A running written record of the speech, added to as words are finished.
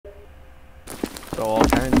So all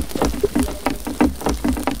kinds of stuff.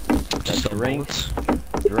 Just Drinks,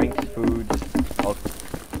 foods, all,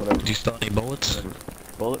 whatever. Did you steal any bullets?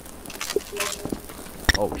 Bullet?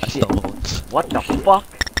 Oh I shit. stole bullets. What the fuck?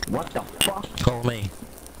 What the fuck? Call me.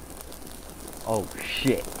 Oh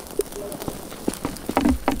shit.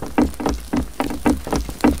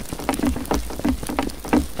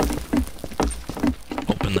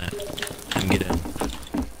 Open that and get in.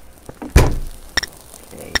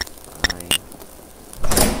 Okay, fine.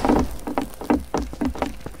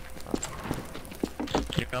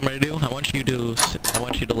 You know what I'm gonna do? I want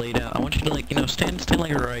you to lay down. I want you to, like, you know, stand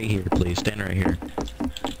like right here, please. Stand right here.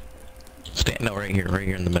 No, right here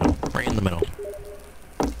in the middle. Right in the middle.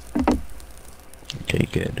 Okay,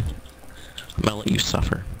 good. I'm gonna let you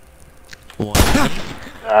suffer. One.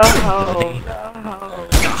 Oh,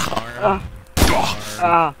 arm,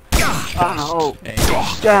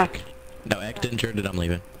 Jack. No, act injured and I'm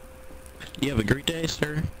leaving. You have a great day,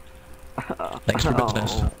 sir. Thanks for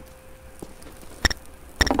business.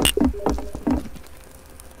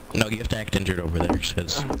 No, you have to act injured over there,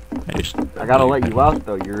 because I gotta let you out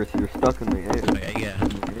though. You're stuck in the air. Okay, yeah.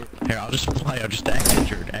 Here, I'll just fly. I'll just act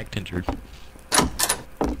injured. Act injured.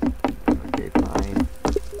 Okay, fine.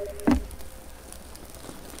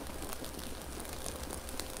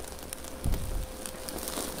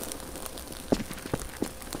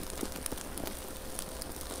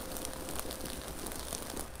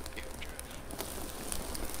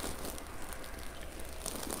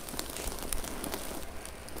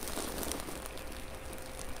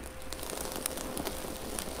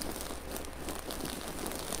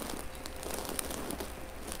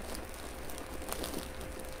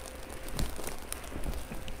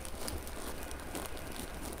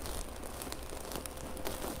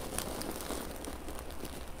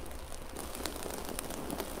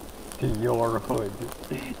 To your hood.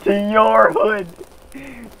 To your hood.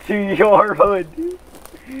 To your hood.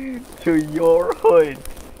 To your hood.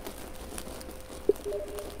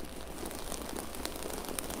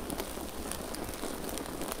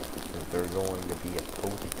 Is there going to be a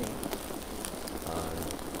posting on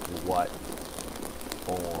what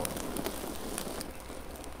form?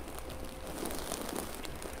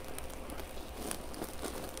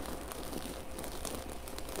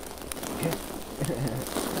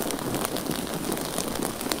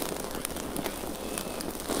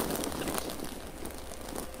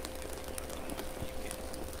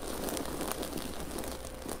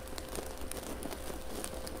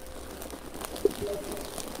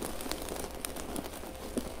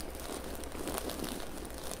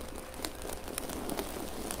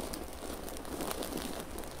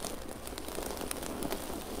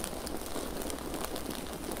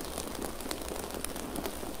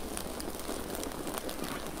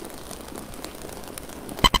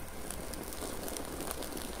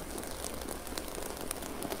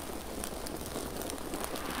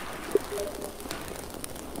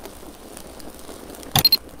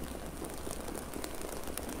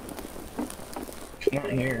 Not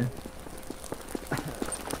here.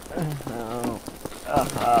 No.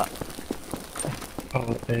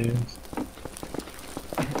 Oh, it is.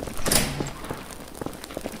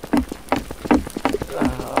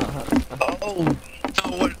 Oh!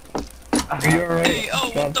 Oh, what? Are you alright? Hey, oh,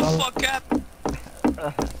 what the fuck happened?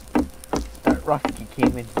 That Rusty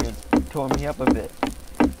came in here and tore me up a bit.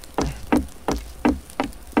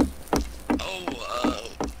 Oh,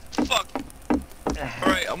 fuck.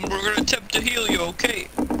 Alright, we're gonna attempt to heal you, okay?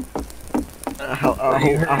 How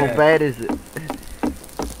bad is it?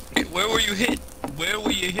 Hey, where were you hit? Where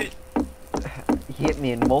were you hit? He hit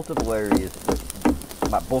me in multiple areas.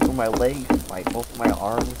 Both of my legs, both of my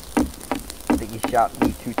arms. I think he shot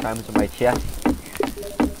me 2 times in my chest.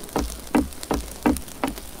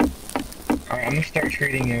 Alright, I'm gonna start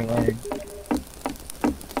treating your leg.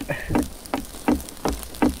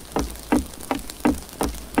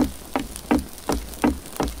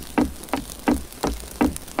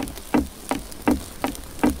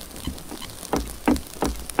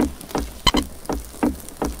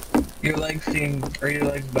 Your legs seem... Are your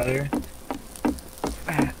legs better?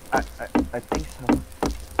 I think so.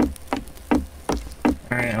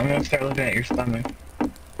 Alright, I'm gonna start looking at your stomach.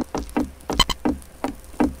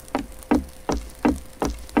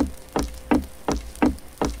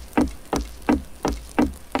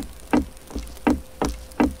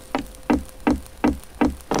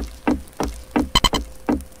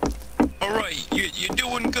 Alright, you're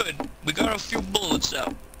doing good. We got a few bullets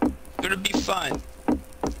out. Gonna be fine.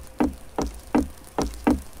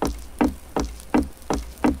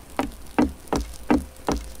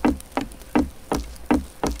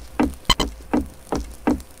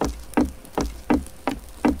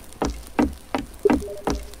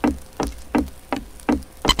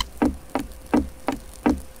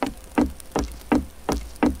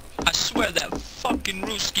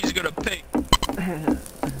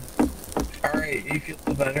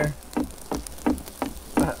 feel better?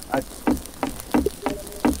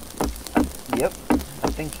 Yep, I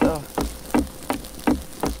think so.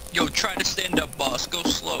 Yo, try to stand up, boss. Go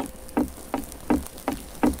slow.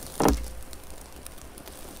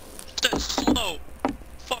 That's slow.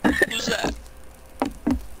 Fuck, who's that?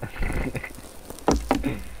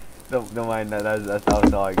 Don't mind that. That's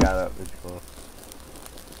all I got up. It's cool.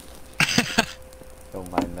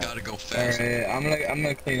 Don't mind that. Gotta go fast. Alright, I'm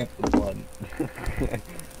gonna clean up the blood.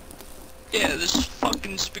 Yeah, there's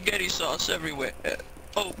fucking spaghetti sauce everywhere.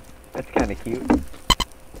 Oh, That's kind of cute.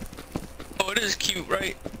 oh, it is cute,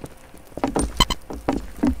 right?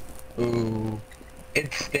 Ooh.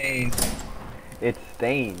 It's stained. It's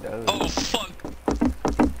stained. Oh. Oh, fuck.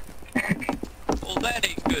 Oh, that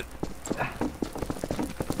ain't good.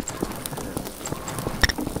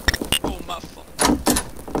 Oh, my fuck.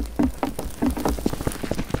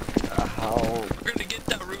 How? We're gonna get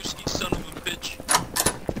that Rooski, son of a bitch.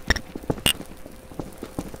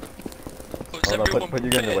 Oh, is Hold on, everyone put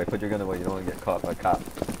your gun prepared? away. Put your gun away. You don't want to get caught by cops.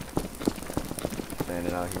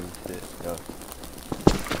 Standing out here and shit. Yo.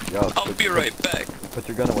 Yo. I'll be right back. Put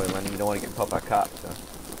your gun away, man. You don't want to get caught by cops. Huh?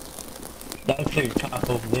 That's your top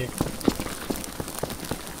over there.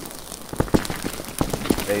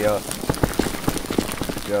 Hey, yo.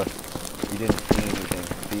 Yo. You didn't see anything.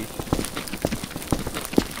 See?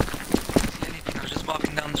 Anything, I was just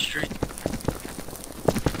walking down the street.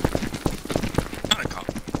 Not a cop.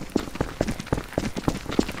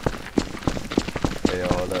 Hey, yo,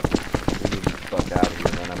 hold up. We need to get the fuck out of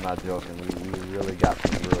here, man. I'm not joking. We really got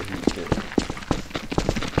some real heat shit.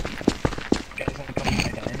 You guys wanna come to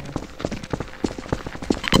my diner?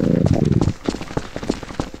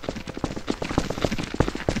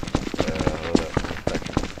 Hold up 1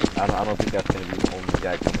 second. I don't think that's gonna be the only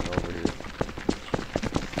guy coming over here.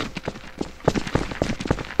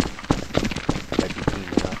 Might be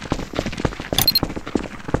teaming up.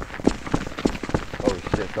 Oh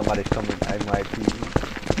shit, somebody's coming NYPD.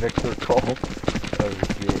 Victor Cole. Oh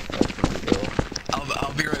shit, that's gonna be ill.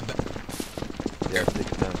 I'll be right back. Yeah,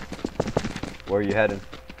 610. Where are you heading?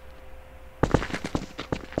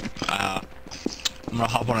 I'm gonna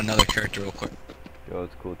hop on another character real quick. Yo,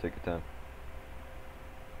 it's cool, take your time.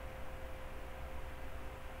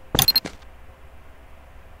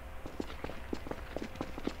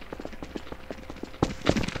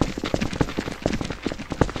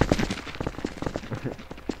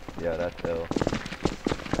 Yeah, that's ill.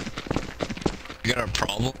 You got a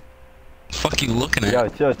problem? The fuck you looking at? Yo,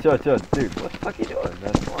 chill, dude, what the fuck you doing,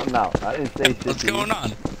 man? Come on now. I didn't say shit What's to you. going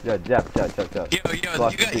on? Yo, Jeff. Yo,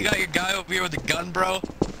 Fuck you got your guy over here with a gun, bro?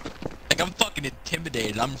 Like, I'm fucking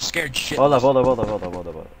intimidated. I'm scared shit. Hold up. Wait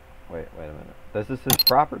a minute. This is his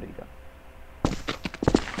property, though.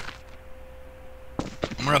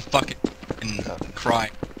 I'm gonna fucking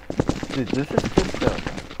cry. Dude, this is good stuff,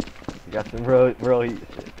 man. You got some real heat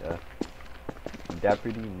shit, yeah.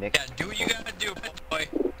 Deputy Nick. Yeah, do what you gotta do, boy.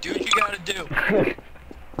 Do what you gotta do.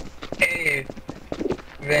 Hey,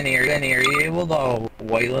 Vinny, are you able to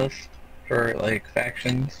whitelist for, like,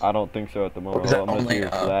 factions? I don't think so at the moment. Or is that I'm gonna see only,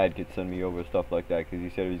 if Vlad could send me over stuff like that, because he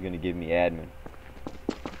said he was gonna give me admin.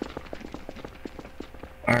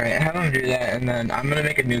 Alright, have him do that, and then I'm gonna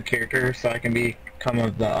make a new character so I can become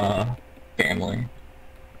of the, family.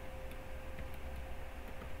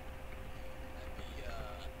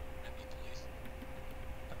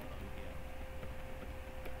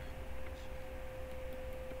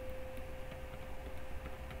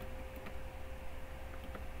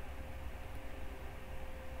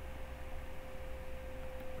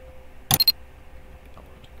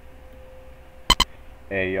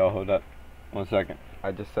 Hey, yo, hold up. 1 second.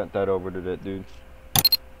 I just sent that over to that dude.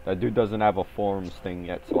 That dude doesn't have a forms thing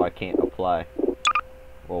yet, so I can't apply.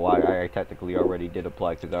 Well, I technically already did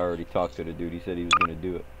apply, because I already talked to the dude. He said he was gonna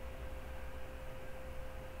do it.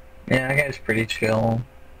 Yeah, that guy's pretty chill.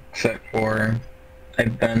 Except for,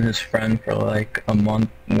 I've been his friend for like a month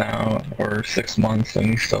now, or 6 months, and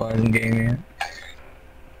he still hasn't gave me it.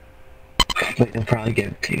 But he'll probably give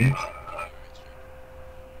it to you.